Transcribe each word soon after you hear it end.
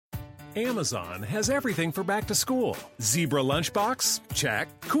Amazon has everything for back to school. Zebra lunchbox? Check.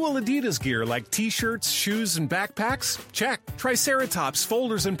 Cool Adidas gear like t-shirts, shoes, and backpacks? Check. Triceratops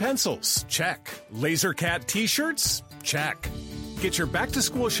folders and pencils? Check. Laser Cat t-shirts? Check. Get your back to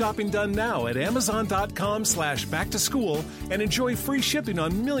school shopping done now at amazon.com/back-to-school and enjoy free shipping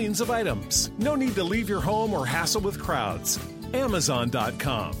on millions of items. No need to leave your home or hassle with crowds.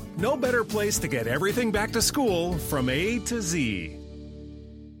 Amazon.com. No better place to get everything back to school from A to Z.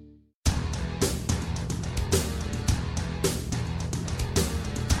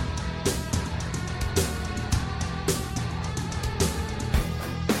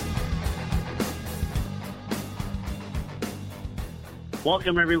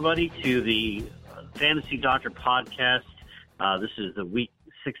 Welcome, everybody, to the Fantasy Doctor podcast. This is the Week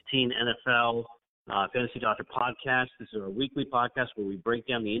 16 NFL Fantasy Doctor podcast. This is our weekly podcast where we break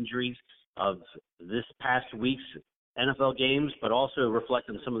down the injuries of this past week's NFL games, but also reflect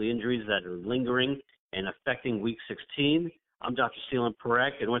on some of the injuries that are lingering and affecting Week 16. I'm Dr. Seelan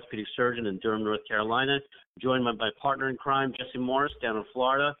Parekh, an orthopedic surgeon in Durham, North Carolina, joined by my partner in crime, Jesse Morris, down in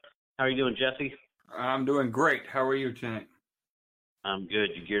Florida. How are you doing, Jesse? I'm doing great. How are you tonight? I'm good.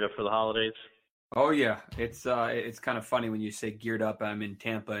 You geared up for the holidays? Oh yeah, it's kind of funny when you say geared up. I'm in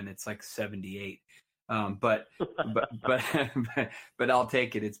Tampa and it's like 78, but I'll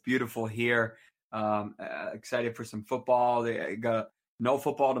take it. It's beautiful here. Excited for some football. They got no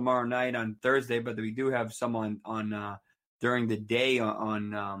football tomorrow night on Thursday, but we do have some on during the day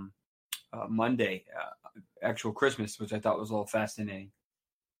on Monday, actual Christmas, which I thought was a little fascinating.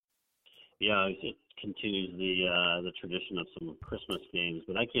 Yeah, it continues the tradition of some Christmas games,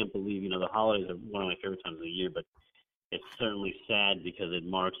 but I can't believe, the holidays are one of my favorite times of the year, but it's certainly sad because it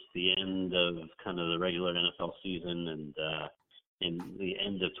marks the end of kind of the regular NFL season, and the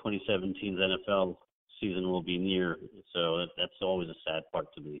end of 2017's NFL season will be near, so that's always a sad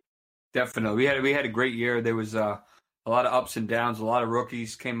part to me. Definitely. We had a great year. There was a lot of ups and downs. A lot of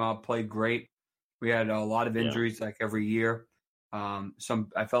rookies came out, played great. We had a lot of injuries like every year.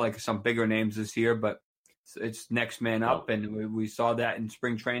 I felt like some bigger names this year, but it's next man up, and we saw that in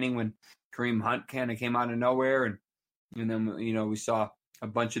spring training when Kareem Hunt kind of came out of nowhere, and then we saw a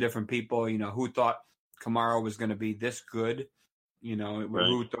bunch of different people. Who thought Kamara was going to be this good?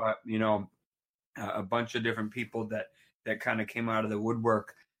 Who thought a bunch of different people that kind of came out of the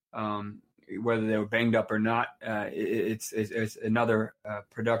woodwork, whether they were banged up or not. It's another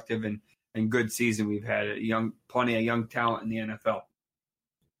productive and good season. We've had plenty of young talent in the NFL.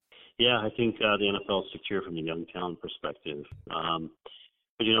 Yeah, I think the NFL is secure from a young talent perspective. But,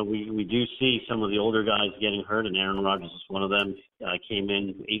 we do see some of the older guys getting hurt, and Aaron Rodgers is one of them. Came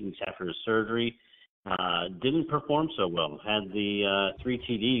in 8 weeks after his surgery. Didn't perform so well. Had the 3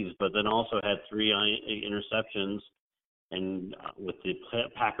 TDs, but then also had 3 interceptions. And with the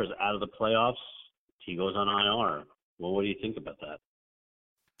Packers out of the playoffs, he goes on IR. Well, what do you think about that?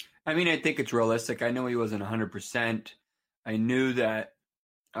 I mean, I think it's realistic. I know he wasn't 100%. I knew that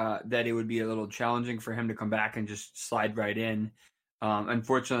it would be a little challenging for him to come back and just slide right in.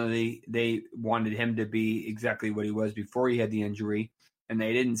 Unfortunately, they wanted him to be exactly what he was before he had the injury, and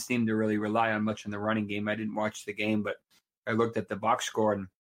they didn't seem to really rely on much in the running game. I didn't watch the game, but I looked at the box score, and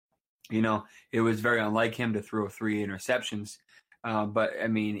it was very unlike him to throw 3 interceptions. But I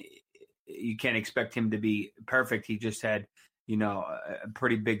mean, you can't expect him to be perfect. He just had a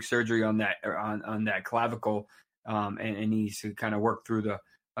pretty big surgery on that clavicle, and he needs to kind of work through the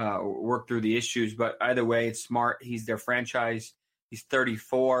issues. But either way, it's smart. He's their franchise. He's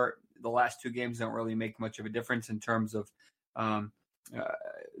 34. The last 2 games don't really make much of a difference in terms of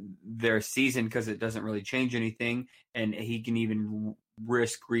their season because it doesn't really change anything, and he can even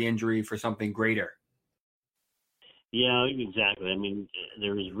risk re-injury for something greater. Yeah, exactly. I mean,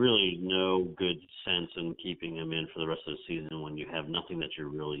 there is really no good sense in keeping him in for the rest of the season when you have nothing that you're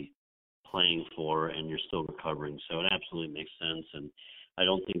really playing for and you're still recovering. So it absolutely makes sense. And I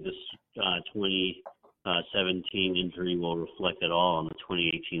don't think this 2017 injury will reflect at all on the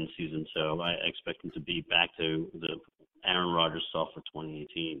 2018 season. So I expect him to be back to the Aaron Rodgers self for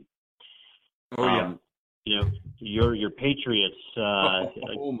 2018. Oh, yeah. Your Patriots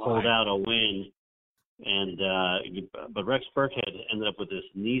pulled out a win. But Rex Burkhead ended up with this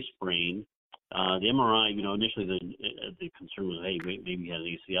knee sprain. The MRI, initially the concern was, hey, maybe he had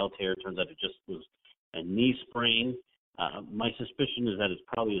an ACL tear. Turns out it just was a knee sprain. My suspicion is that it's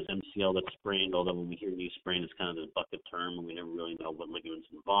probably his MCL that's sprained, although when we hear knee sprain, it's kind of this bucket term, and we never really know what ligaments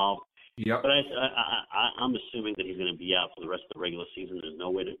involved. Yep. But I'm assuming that he's going to be out for the rest of the regular season. There's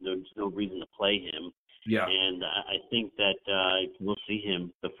no reason to play him. Yeah. And I think that we'll see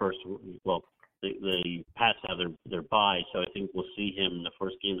him the Pats have their bye, so I think we'll see him in the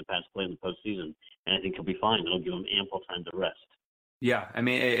first game the Pats play in the postseason, and I think he'll be fine. It'll give him ample time to rest. Yeah, I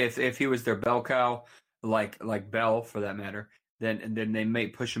mean, if he was their bell cow, like Bell for that matter, then they may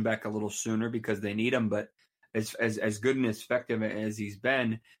push him back a little sooner because they need him. But as good and as effective as he's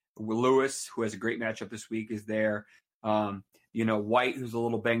been, Lewis, who has a great matchup this week, is there. White, who's a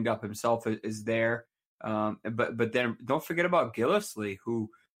little banged up himself, is there. But then don't forget about Gillislee, who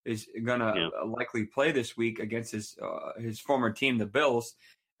is going to likely play this week against his former team, the Bills.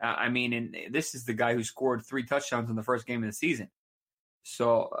 And this is the guy who scored 3 touchdowns in the first game of the season.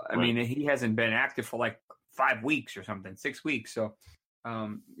 So, I mean, he hasn't been active for like 5 weeks or something, 6 weeks. So,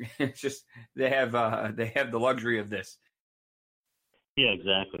 it's just they have the luxury of this. Yeah,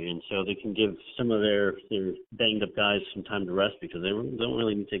 exactly. And so they can give some of their banged up guys some time to rest because they don't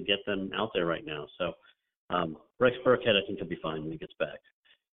really need to get them out there right now. So, Rex Burkhead, I think he'll be fine when he gets back.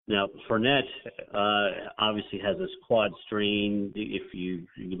 Now, Fournette obviously has this quad strain. If you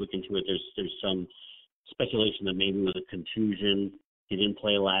look into it, there's some speculation that maybe it was a contusion. He didn't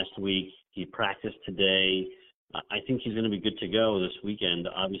play last week. He practiced today. I think he's going to be good to go this weekend.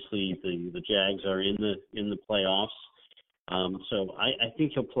 Obviously, the Jags are in the playoffs, so I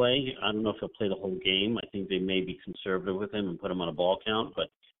think he'll play. I don't know if he'll play the whole game. I think they may be conservative with him and put him on a ball count, but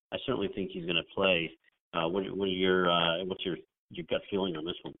I certainly think he's going to play. What's your gut feeling on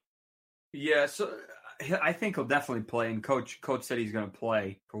this one? Yeah, so I think he'll definitely play, and Coach said he's going to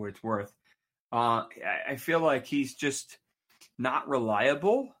play for what it's worth. I feel like he's just not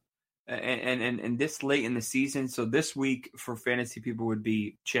reliable, and this late in the season. So this week for fantasy people would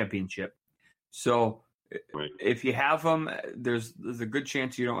be championship. So right. If you have him, there's a good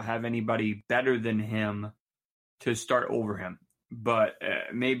chance you don't have anybody better than him to start over him. But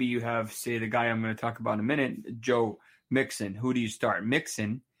maybe you have, say, the guy I'm going to talk about in a minute, Joe Mixon. Who do you start?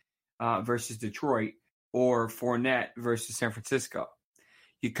 Mixon versus Detroit or Fournette versus San Francisco?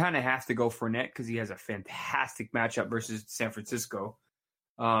 You kind of have to go Fournette because he has a fantastic matchup versus San Francisco.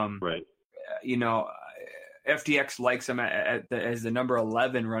 Right. FTX likes him as the number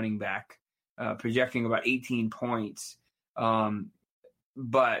 11 running back, projecting about 18 points.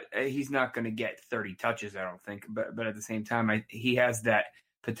 But he's not going to get 30 touches, I don't think. But at the same time, he has that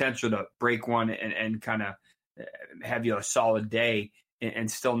potential to break one and kind of have you a solid day and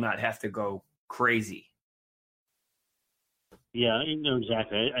still not have to go crazy. Yeah,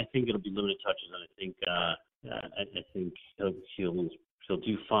 exactly. I think it'll be limited touches, and I think he'll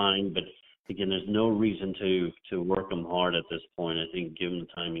do fine. But again, there's no reason to work him hard at this point. I think give him the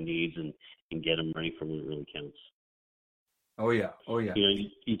time he needs and get him ready for when it really counts. Oh yeah.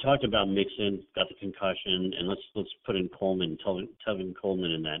 You talked about Mixon, got the concussion, and let's put in Coleman, Tevin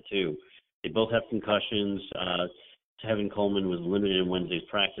Coleman in that too. They both have concussions. Tevin Coleman was limited in Wednesday's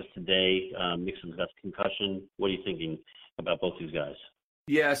practice today. Mixon's got the concussion. What are you thinking about both these guys?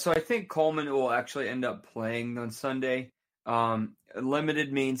 Yeah, so I think Coleman will actually end up playing on Sunday.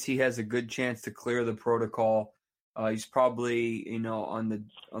 Limited means he has a good chance to clear the protocol. He's probably on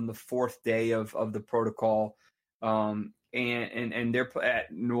the 4th day of the protocol. And they're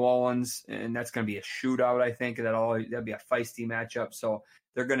at New Orleans, and that's going to be a shootout. I think that'll be a feisty matchup. So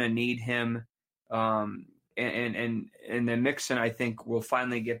they're going to need him. And then Mixon, I think, will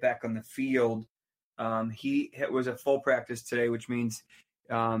finally get back on the field. He was at full practice today, which means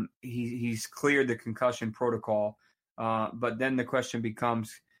he's cleared the concussion protocol. But then the question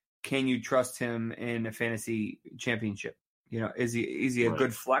becomes, can you trust him in a fantasy championship? Is he a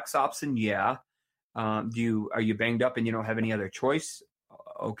good flex option? Yeah. Are you banged up and you don't have any other choice?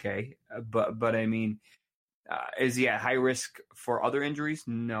 Okay. But I mean, is he at high risk for other injuries?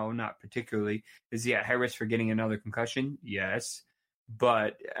 No, not particularly. Is he at high risk for getting another concussion? Yes.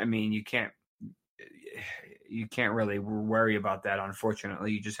 But I mean, you can't really worry about that.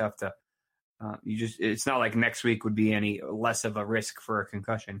 Unfortunately, you just have to, it's not like next week would be any less of a risk for a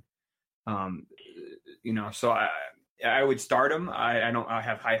concussion. So I would start him. I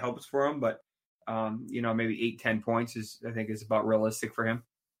have high hopes for him, but maybe 8-10 points is about realistic for him.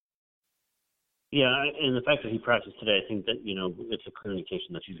 Yeah, and the fact that he practiced today, I think that, it's a clear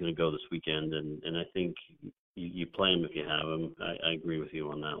indication that he's going to go this weekend, and I think you play him if you have him. I agree with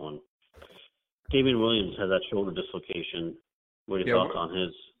you on that one. Damian Williams has that shoulder dislocation. What are your thoughts on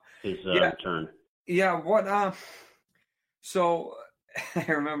his return? Yeah, so I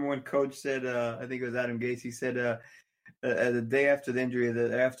remember when Coach said, I think it was Adam Gase, he said the day after the injury,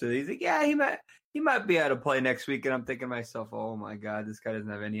 he's like, yeah, he might be able to play next week. And I'm thinking to myself, oh my God, this guy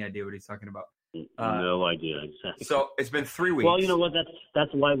doesn't have any idea what he's talking about. No idea, exactly. So it's been 3 weeks. Well, you know what?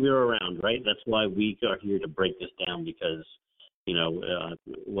 That's why we're around, right? That's why we are here to break this down because,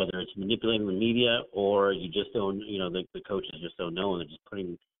 whether it's manipulating the media or you just don't, the coaches just don't know and they're just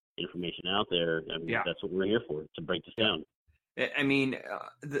putting information out there. I mean, That's what we're here for, to break this down. I mean,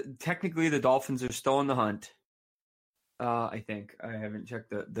 technically the Dolphins are still in the hunt. I think I haven't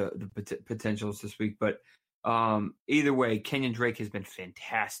checked the potentials this week, but either way, Kenyon Drake has been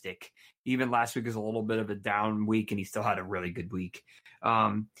fantastic. Even last week was a little bit of a down week, and he still had a really good week.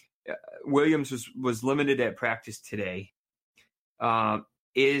 Williams was limited at practice today.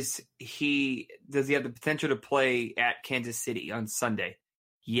 Does he have the potential to play at Kansas City on Sunday?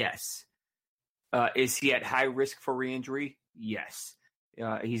 Yes. Is he at high risk for re-injury? Yes.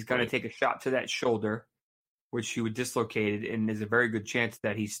 He's going to take a shot to that shoulder, which he would dislocate it, and there's a very good chance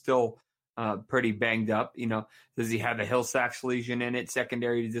that he's still pretty banged up. Does he have a Hill-Sachs lesion in it,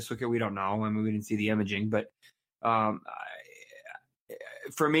 secondary to dislocate? We don't know. I mean, we didn't see the imaging, but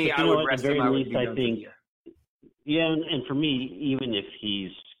for me, I would rest him. I would be done for the year. Yeah, and for me, even if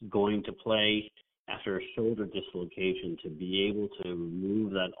he's going to play after a shoulder dislocation, to be able to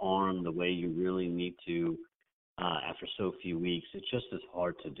move that arm the way you really need to after so few weeks, it just is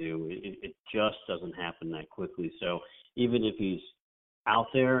hard to do. It just doesn't happen that quickly. So even if he's out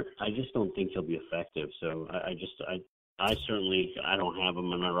there, I just don't think he'll be effective. So I certainly don't have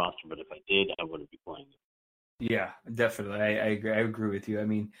him on my roster, but if I did, I wouldn't be playing him. Yeah, definitely. I agree. I agree with you. I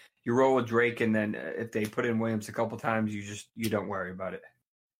mean, you roll with Drake, and then if they put in Williams a couple times, you don't worry about it.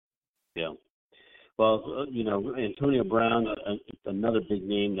 Yeah. Well, Antonio Brown, another big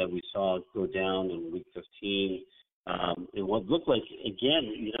name that we saw go down in Week 15. And what looked like, again,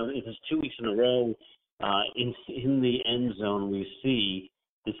 it was 2 weeks in a row in the end zone, we see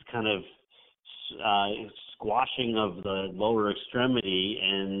this kind of squashing of the lower extremity,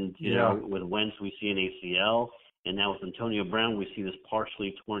 and with Wentz we see an ACL, and now with Antonio Brown we see this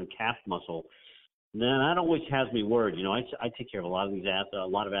partially torn calf muscle. Now that always has me worried. I take care of a lot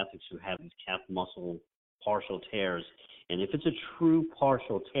of athletes who have these calf muscle partial tears, and if it's a true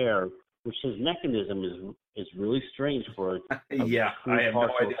partial tear, which his mechanism is really strange for a I have no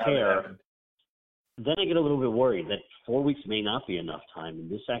idea tear, then I get a little bit worried that 4 weeks may not be enough time,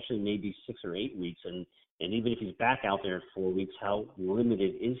 and this actually may be 6 or 8 weeks, and even if he's back out there in 4 weeks, how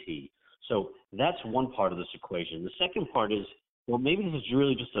limited is he? So that's one part of this equation. The second part is, well, maybe this is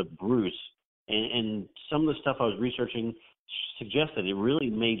really just a bruise, and some of the stuff I was researching suggested it really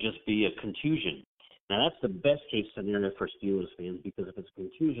may just be a contusion. Now, that's the best case scenario for Steelers fans, because if it's a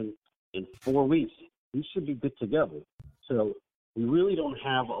contusion in 4 weeks, he should be good to go. So we really don't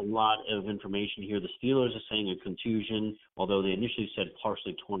have a lot of information here. The Steelers are saying a contusion, although they initially said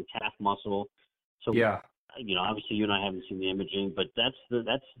partially torn calf muscle. So, obviously you and I haven't seen the imaging, but that's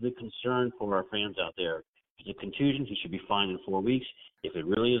the concern for our fans out there. If it's a contusion, he should be fine in 4 weeks. If it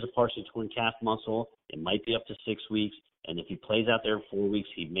really is a partially torn calf muscle, it might be up to 6 weeks. And if he plays out there in 4 weeks,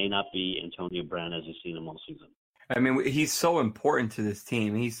 he may not be Antonio Brown as you've seen him all season. I mean, he's so important to this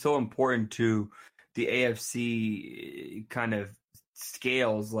team. He's so important to the AFC kind of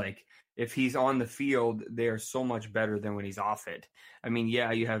scales. Like, if he's on the field, they are so much better than when he's off it. I mean,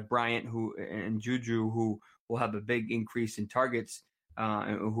 you have Bryant and Juju who will have a big increase in targets,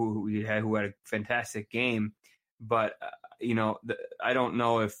 who had a fantastic game. But I don't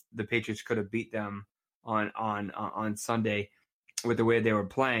know if the Patriots could have beat them on Sunday with the way they were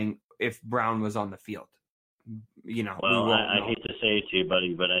playing if Brown was on the field. Well, I hate to say it to you,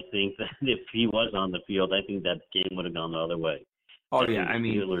 buddy, but I think that if he was on the field, I think that game would have gone the other way. Oh, I think I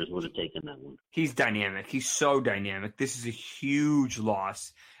mean, Steelers would have taken that one. He's dynamic. He's so dynamic. This is a huge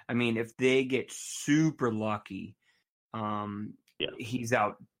loss. I mean, if they get super lucky, he's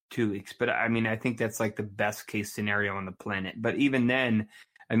out 2 weeks. But I mean, I think that's like the best case scenario on the planet. But even then,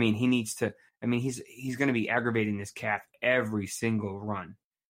 I mean, he needs to. I mean, he's going to be aggravating this calf every single run.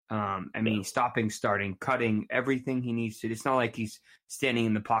 Stopping, starting, cutting, everything he needs to. It's not like he's standing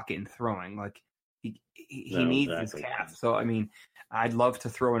in the pocket and throwing. Like he needs his calf. So I mean, I'd love to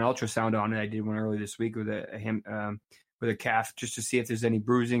throw an ultrasound on it. I did one earlier this week with a calf just to see if there's any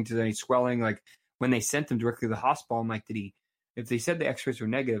bruising, if there's any swelling. Like when they sent him directly to the hospital, I'm like, if they said the X-rays were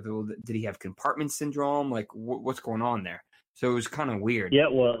negative, did he have compartment syndrome? Like what's going on there? So it was kind of weird. Yeah,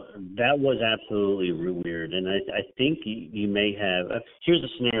 well, that was absolutely weird. And I think you may have here's the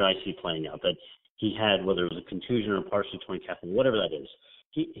scenario I see playing out, that he had, whether it was a contusion or partially torn calf, whatever that is,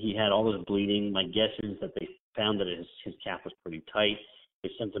 he had all this bleeding. My guess is that they found that his calf was pretty tight. They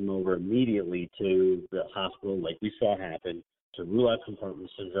sent him over immediately to the hospital, like we saw happen, to rule out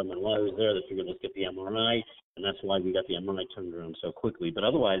compartment syndrome. And while I was there, they figured, let's get the MRI, and that's why we got the MRI turned around so quickly. But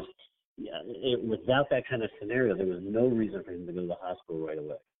otherwise, without that kind of scenario, there was no reason for him to go to the hospital right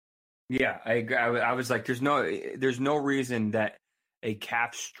away. Yeah, I agree. I was like, there's no reason that a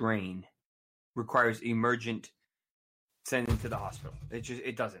calf strain requires emergent sending to the hospital.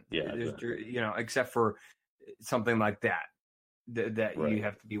 It doesn't. Yeah, exactly. Except for something like that Right. you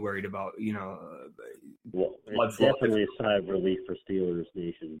have to be worried about. Well, Blood it's flow. definitely a sigh of relief for Steelers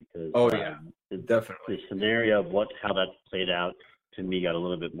Nation because Definitely. the scenario of how that played out to me got a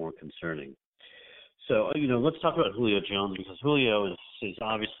little bit more concerning. So, let's talk about Julio Jones because Julio is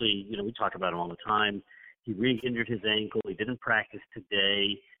obviously, we talk about him all the time. He re-injured his ankle. He didn't practice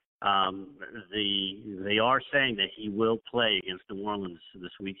today. They are saying that he will play against New Orleans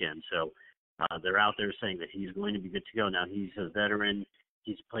this weekend. So they're out there saying that he's going to be good to go. Now, he's a veteran.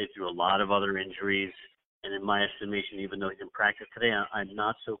 He's played through a lot of other injuries. And in my estimation, even though he didn't practice today, I'm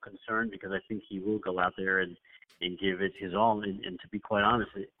not so concerned because I think he will go out there and give it his all. And to be quite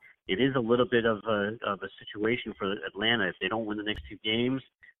honest, it is a little bit of a situation for Atlanta. If they don't win the next two games,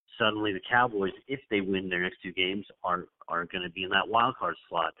 suddenly the Cowboys, if they win their next two games, are going to be in that wild card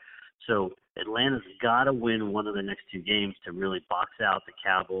slot. So Atlanta's got to win one of the next two games to really box out the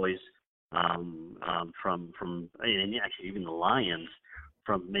Cowboys from and actually even the Lions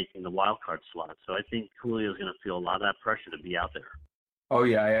from making the wild card slot. So I think Julio's going to feel a lot of that pressure to be out there. Oh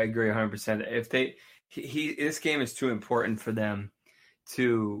yeah, I agree 100%. If this game is too important for them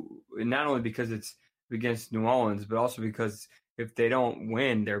to, not only because it's against New Orleans, but also because if they don't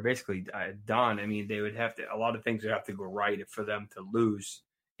win, they're basically done. I mean, they would have to, a lot of things would have to go right for them to lose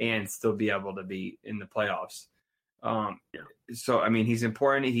and still be able to be in the playoffs. So, I mean, he's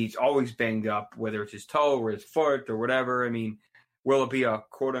important. He's always banged up, whether it's his toe or his foot or whatever. I mean, will it be a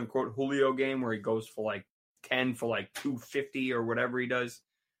quote unquote Julio game where he goes for like 10 for like 250 or whatever he does?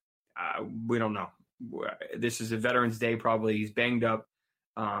 We don't know. This is a Veterans Day, probably. He's banged up.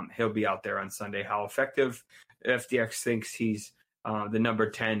 He'll be out there on Sunday. How effective? FDX thinks he's the number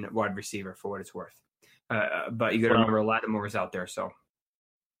 10 wide receiver for what it's worth. But you got to remember, Lattimore is out there, so.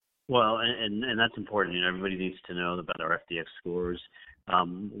 Well, and that's important. Everybody needs to know about our FDX scores.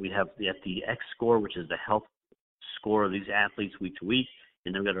 We have the FDX score, which is the health score of these athletes week to week,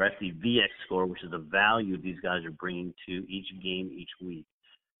 and then we've got our FDVX score, which is the value these guys are bringing to each game each week.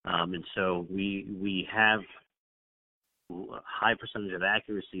 And so we have a high percentage of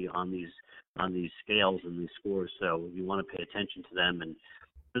accuracy on these scales and these scores, so you want to pay attention to them. And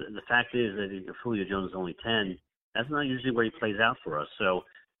the fact is that if Julio Jones is only 10, that's not usually where he plays out for us. So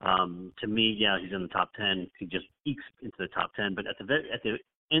to me, yeah, he's in the top 10. He just ekes into the top 10. But at the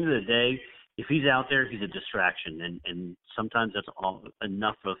end of the day, if he's out there, he's a distraction. And sometimes that's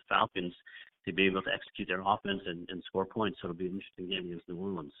enough of Falcons to be able to execute their offense and score points. So it'll be an interesting game against New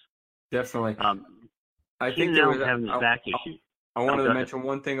Orleans. Definitely. I think there was having his back issue. I wanted to mention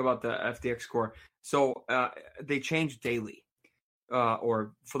one thing about the FDX score. So they change daily,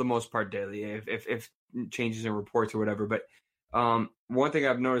 or for the most part daily, if changes in reports or whatever. But one thing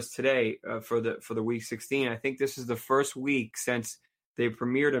I've noticed today for the week 16, I think this is the first week since they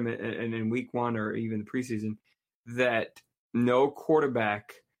premiered them in week 1 or even the preseason that no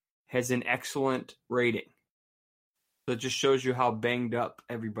quarterback has an excellent rating. So it just shows you how banged up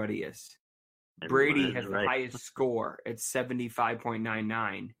everybody is. Brady has the highest score at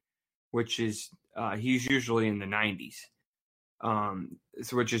 75.99, which is he's usually in the 90s.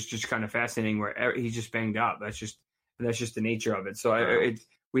 So which is just kind of fascinating where he's just banged up. That's just the nature of it. So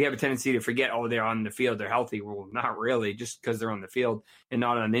we have a tendency to forget, they're on the field, they're healthy. Well, not really. Just because they're on the field and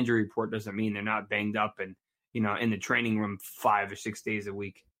not on an injury report doesn't mean they're not banged up and, in the training room 5 or 6 days a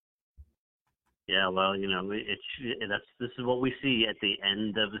week. Yeah, well, this is what we see at the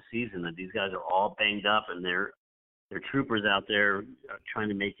end of the season, that these guys are all banged up and they're troopers out there trying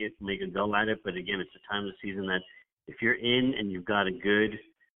to make a go at it. But again, it's a time of the season that if you're in and you've got a good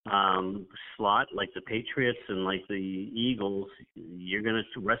slot like the Patriots and like the Eagles, you're going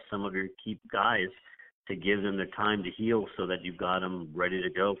to rest some of your key guys to give them the time to heal so that you've got them ready to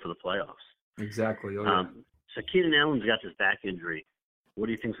go for the playoffs. Exactly. So Keenan Allen's got this back injury. What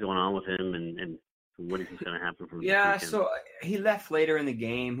do you think's going on with him, and what do you think's going to happen from? Yeah, so he left later in the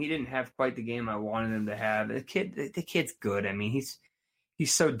game. He didn't have quite the game I wanted him to have. The kid's good. I mean, he's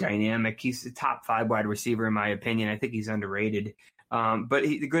so dynamic. He's a top 5 wide receiver in my opinion. I think he's underrated. But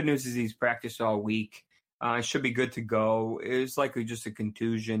the good news is he's practiced all week. Should be good to go. It was likely just a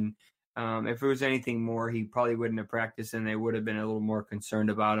contusion. If it was anything more, he probably wouldn't have practiced, and they would have been a little more concerned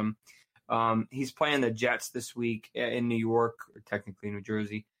about him. He's playing the Jets this week in New York, or technically New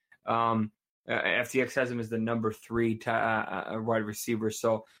Jersey. FTX has him as the number 3 wide receiver,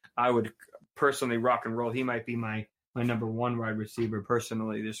 so I would personally rock and roll. He might be my number 1 wide receiver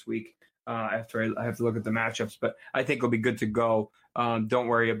personally this week. after I have to look at the matchups. But I think he'll be good to go. Don't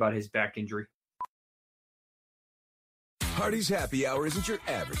worry about his back injury. Hardee's Happy Hour isn't your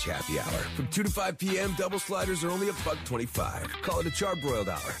average happy hour. From 2 to 5 p.m., double sliders are only $1.25. Call it a charbroiled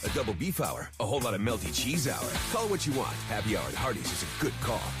hour, a double beef hour, a whole lot of melty cheese hour. Call it what you want. Happy Hour at Hardee's is a good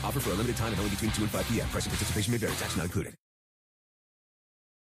call. Offer for a limited time and only between 2 and 5 p.m. Price and participation may vary. Tax not included.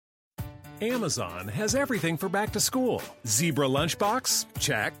 Amazon has everything for back to school. Zebra lunchbox?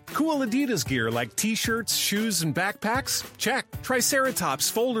 Check. Cool Adidas gear like t-shirts, shoes, and backpacks? Check. Triceratops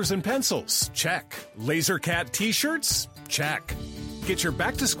folders and pencils? Check. Laser Cat t-shirts? Check. Get your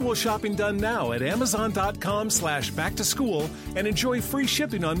back to school shopping done now at amazon.com/back-to-school and enjoy free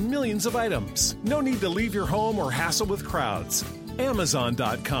shipping on millions of items. No need to leave your home or hassle with crowds.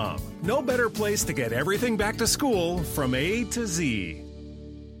 Amazon.com. No better place to get everything back to school from A to Z.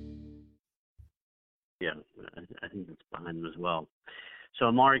 Yeah, I think that's behind him as well. So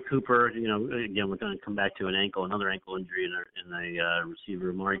Amari Cooper, again, we're going to come back to another ankle injury in a receiver.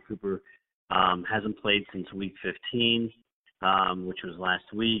 Amari Cooper hasn't played since week 15, which was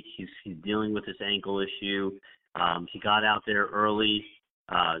last week. He's dealing with this ankle issue. He got out there early.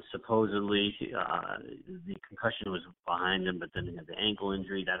 Supposedly, the concussion was behind him, but then he had the ankle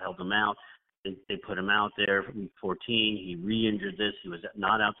injury that held him out. They put him out there for week 14. He re-injured this. He was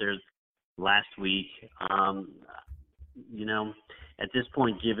not out there last week. At this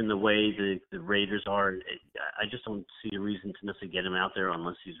point, given the way the Raiders are, I just don't see a reason to necessarily get him out there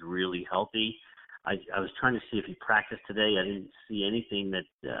unless he's really healthy. I was trying to see if he practiced today. I didn't see anything that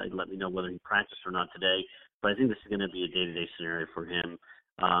let me know whether he practiced or not today. But I think this is going to be a day-to-day scenario for him.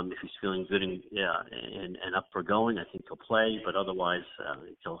 If he's feeling good and up for going, I think he'll play. But otherwise,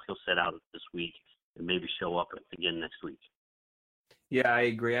 he'll sit out this week and maybe show up again next week. Yeah, I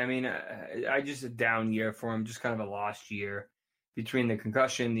agree. I mean, I just a down year for him, just kind of a lost year between the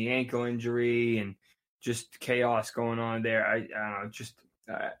concussion, the ankle injury, and just chaos going on there. I don't know, just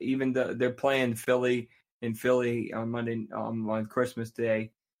even they're playing Philly on Monday on Christmas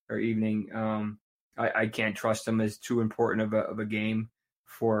Day or evening. I can't trust them as too important of a game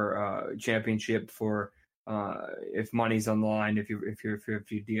for championship. For if money's on the line, if you're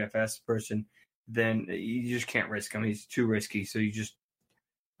DFS person, then you just can't risk him. He's too risky. So you just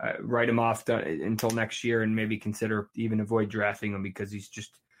write him off until next year and maybe consider even avoid drafting him because he's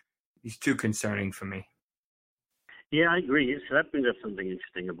too concerning for me. Yeah, I agree. So that brings up something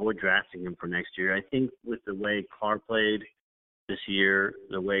interesting. Avoid drafting him for next year. I think with the way Carr played this year,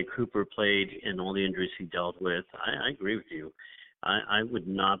 the way Cooper played, and all the injuries he dealt with, I agree with you. I would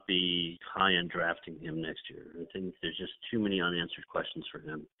not be high on drafting him next year. I think there's just too many unanswered questions for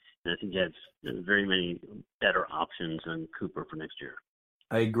him. And I think he has very many better options than Cooper for next year.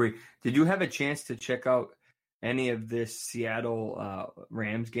 I agree. Did you have a chance to check out any of this Seattle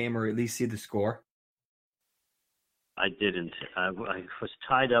Rams game or at least see the score? I didn't. I was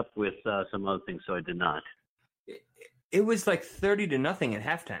tied up with some other things, so I did not. It was like 30-0 at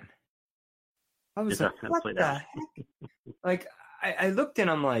halftime. I was like, what the heck? Like, I looked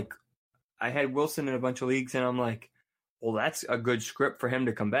and I'm like, I had Wilson in a bunch of leagues and I'm like, well, that's a good script for him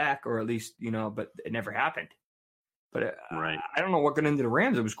to come back, or at least, but it never happened. But right. I don't know what got into the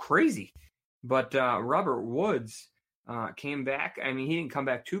Rams. It was crazy. But Robert Woods came back. I mean, he didn't come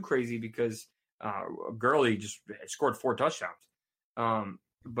back too crazy because Gurley just scored 4 touchdowns.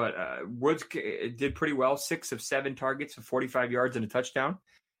 But Woods did pretty well, 6 of 7 targets for 45 yards and a touchdown.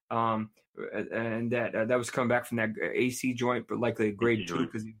 And that was coming back from that AC joint, but likely a grade 2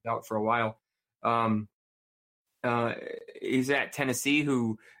 because he was out for a while. He's at Tennessee,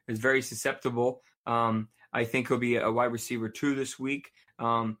 who is very susceptible. I think he'll be a wide receiver 2 this week.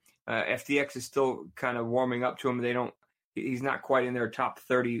 FDX is still kind of warming up to him. He's not quite in their top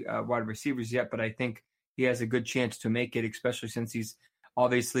 30 wide receivers yet, but I think he has a good chance to make it, especially since he's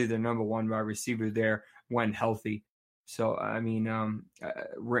obviously the number 1 wide receiver there when healthy. So, I mean,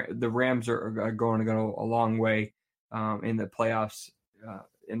 the Rams are going to go a long way in the playoffs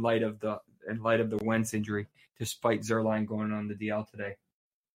in light of the Wentz injury, despite Zerline going on the DL today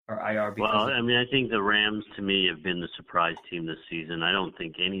or IR. Well, I mean, I think the Rams to me have been the surprise team this season. I don't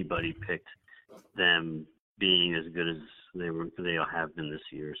think anybody picked them being as good as they have been this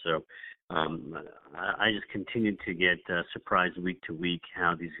year. So I just continue to get surprised week to week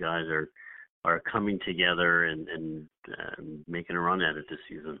how these guys are coming together and making a run at it this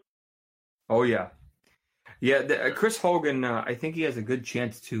season. Oh, yeah. Yeah, Chris Hogan, I think he has a good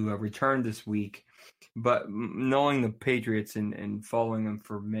chance to return this week. But knowing the Patriots and following them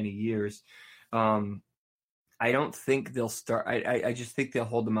for many years, I don't think they'll start. I just think they'll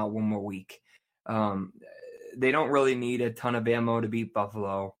hold them out one more week. They don't really need a ton of ammo to beat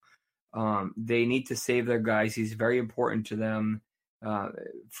Buffalo. They need to save their guys. He's very important to them.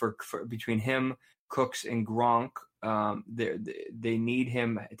 For between him, Cooks, and Gronk, they need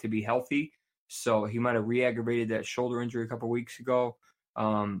him to be healthy. So he might have re-aggravated that shoulder injury a couple of weeks ago.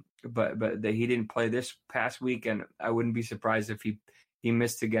 But he didn't play this past week, and I wouldn't be surprised if he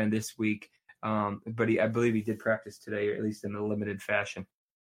missed again this week. But I believe he did practice today, or at least in a limited fashion.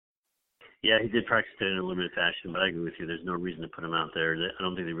 Yeah, he did practice today in a limited fashion, but I agree with you. There's no reason to put him out there. I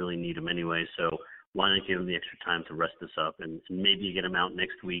don't think they really need him anyway, so why not give him the extra time to rest this up and maybe get him out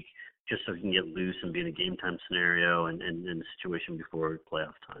next week just so he can get loose and be in a game time scenario and in the situation before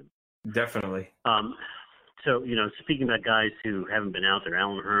playoff time. Definitely. So, speaking about guys who haven't been out there,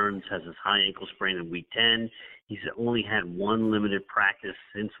 Allen Hurns has his high ankle sprain in Week 10. He's only had one limited practice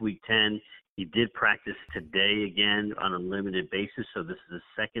since Week 10. He did practice today again on a limited basis, so this is his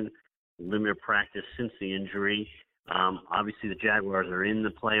second limited practice since the injury. Obviously, the Jaguars are in the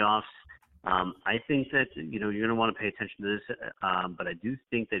playoffs. I think that, you're going to want to pay attention to this, but I do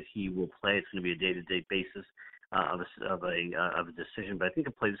think that he will play. It's going to be a day-to-day basis of a decision, but I think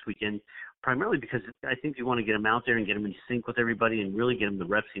he'll play this weekend primarily because I think you want to get him out there and get him in sync with everybody and really get him the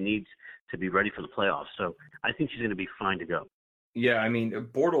reps he needs to be ready for the playoffs. So I think he's going to be fine to go. Yeah, I mean,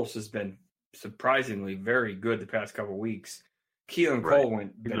 Bortles has been surprisingly very good the past couple of weeks. Keelan Cole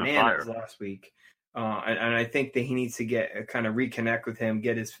went bananas last week, and I think that he needs to get kind of reconnect with him,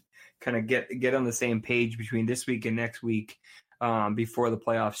 get on the same page between this week and next week before the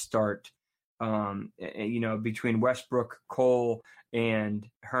playoffs start. Between Westbrook, Cole, and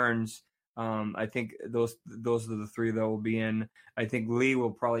Hurns, I think those are the three that will be in. I think Lee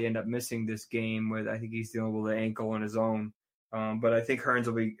will probably end up missing this game. I think he's dealing with the ankle on his own. But I think Hurns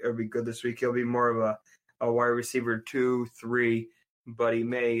will be good this week. He'll be more of a wide receiver 2-3, but he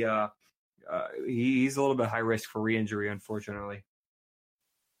may he's a little bit high risk for re-injury, unfortunately.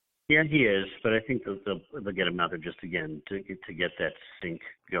 Yeah, he is, but I think they'll get him out there just again to get that sync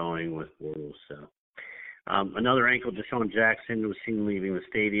going with Bortles. So another ankle, Deshaun Jackson was seen leaving the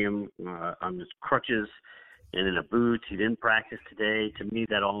stadium on his crutches and in a boot. He didn't practice today. To me,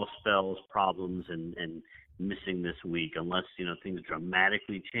 that all spells problems and missing this week, unless things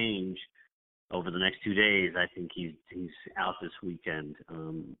dramatically change over the next 2 days. I think he's out this weekend.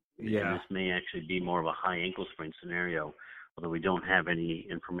 And this may actually be more of a high ankle sprain scenario, although we don't have any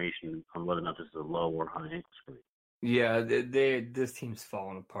information on whether or not this is a low or high ankle sprain. Yeah, this team's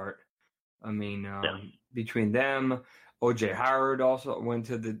falling apart. I mean, between them, O.J. Howard also went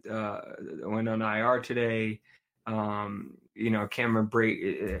on IR today. Cameron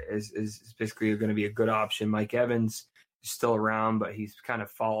Brate is basically going to be a good option. Mike Evans is still around, but he's kind of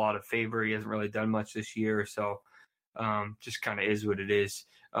fall out of favor. He hasn't really done much this year, so just kind of is what it is.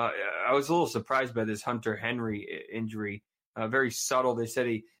 I was a little surprised by this Hunter Henry injury. Very subtle. They said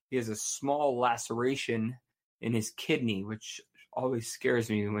he has a small laceration in his kidney, which always scares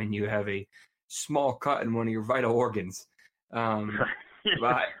me when you have a small cut in one of your vital organs. Listen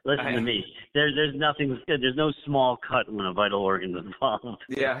to me. There's nothing. There's no small cut when a vital organ is involved.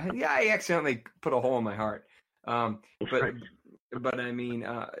 Yeah. I accidentally put a hole in my heart. But I mean,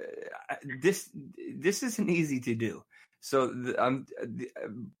 this isn't easy to do. So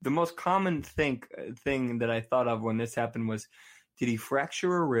the most common thing that I thought of when this happened was, did he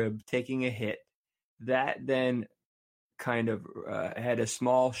fracture a rib taking a hit that then kind of had a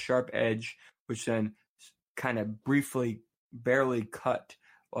small sharp edge, which then kind of briefly barely cut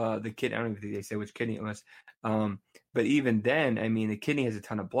the kidney? I don't even think they say which kidney it was. But even then, I mean, the kidney has a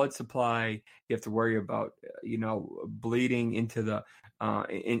ton of blood supply. You have to worry about, bleeding into the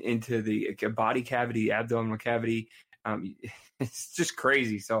body cavity, abdominal cavity. It's just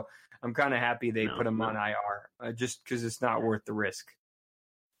crazy. So I'm kind of happy they put him on IR just because it's not worth the risk.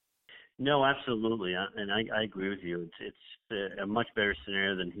 No, absolutely. And I agree with you. It's a much better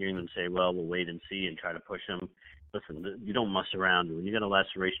scenario than hearing them say, well, we'll wait and see and try to push him. Listen, you don't mess around. When you got a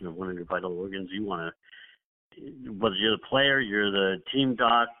laceration of one of your vital organs, you want to, whether you're the player, you're the team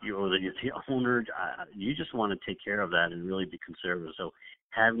doc, whether you're the owner, you just want to take care of that and really be conservative. So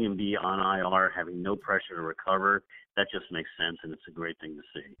having him be on IR, having no pressure to recover, that just makes sense, and it's a great thing to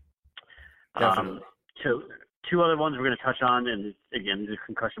see. Definitely. So two other ones we're going to touch on, and again, the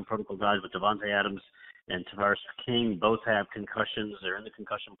concussion protocol guys, with Devontae Adams and Tavares King both have concussions. They're in the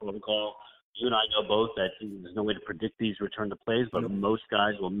concussion protocol. You and I know both that there's no way to predict these return to plays, but most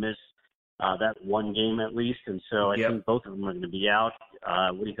guys will miss that one game at least, and so I think both of them are going to be out.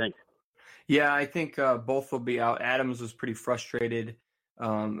 What do you think? Yeah, I think both will be out. Adams was pretty frustrated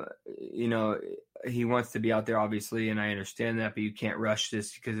You know, he wants to be out there, obviously, and I understand that, but you can't rush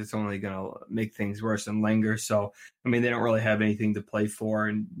this because it's only going to make things worse and linger. So, I mean, they don't really have anything to play for,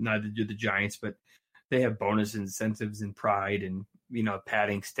 and neither do the Giants, but they have bonus incentives and pride and, you know,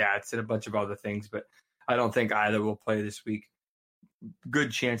 padding stats and a bunch of other things. But I don't think either will play this week.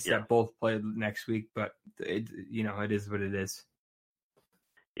 Good chance that both play next week, but it is what it is.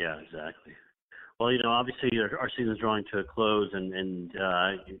 Yeah, exactly. Well, you know, obviously our season's drawing to a close, and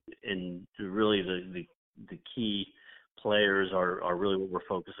really the key players are really what we're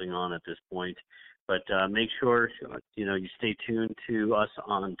focusing on at this point. But make sure you stay tuned to us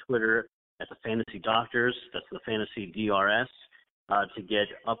on Twitter at the Fantasy Doctors. That's the Fantasy DRS to get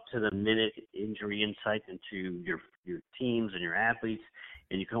up to the minute injury insight into your teams and your athletes.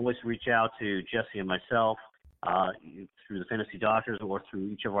 And you can always reach out to Jesse and myself through the Fantasy Doctors or through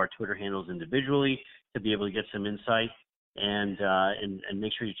each of our Twitter handles individually to be able to get some insight. And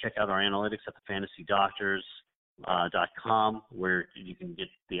make sure you check out our analytics at thefantasydoctors.com, where you can get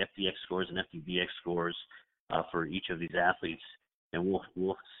the FDX scores and FDVX scores for each of these athletes. And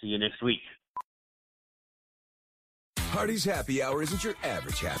we'll see you next week. Hardee's Happy Hour isn't your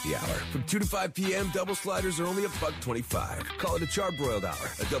average happy hour. From 2 to 5 p.m., double sliders are only $1.25. Call it a charbroiled hour,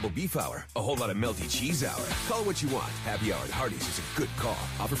 a double beef hour, a whole lot of melty cheese hour. Call it what you want. Happy Hour at Hardee's is a good call.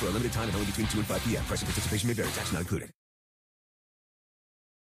 Offer for a limited time and only between 2 and 5 p.m. Price and participation may vary. Tax not included.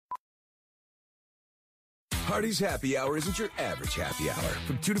 Hardee's Happy Hour isn't your average happy hour.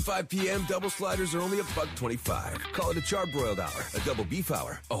 From 2 to 5 p.m., double sliders are only $1.25. Call it a charbroiled hour, a double beef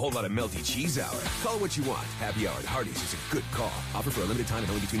hour, a whole lot of melty cheese hour. Call it what you want. Happy Hour at Hardee's is a good call. Offer for a limited time and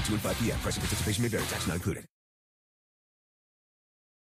only between 2 and 5 p.m. Price and participation may vary. Tax not included.